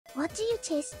What do you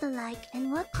taste like,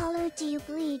 and what color do you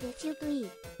bleed if you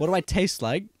bleed? What do I taste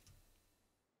like?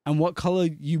 And what color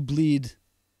you bleed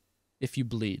if you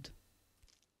bleed?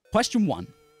 Question 1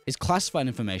 is classified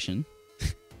information.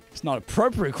 It's not an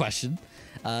appropriate question.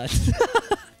 And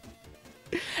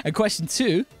question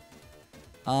 2,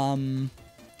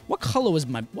 what color is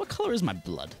my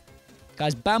blood?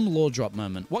 Guys, Bam lore drop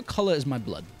moment. What color is my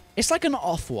blood? It's like an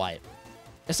off-white.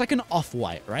 It's like an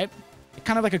off-white, right?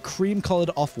 Kind of like a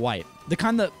cream-colored off-white. The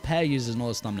kind that Pear uses in all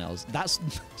his thumbnails. That's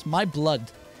it's my blood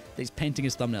that he's painting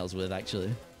his thumbnails with,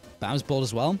 actually. Bam's bald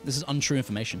as well. This is untrue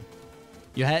information.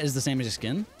 Your hair is the same as your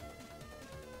skin.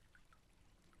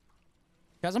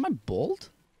 Guys, am I bald?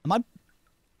 Am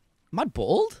I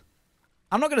bald?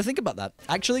 I'm not gonna think about that.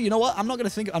 Actually, you know what? I'm not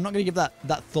gonna give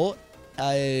that thought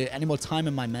any more time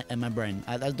in my brain.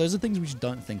 Those are things we just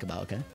don't think about, okay?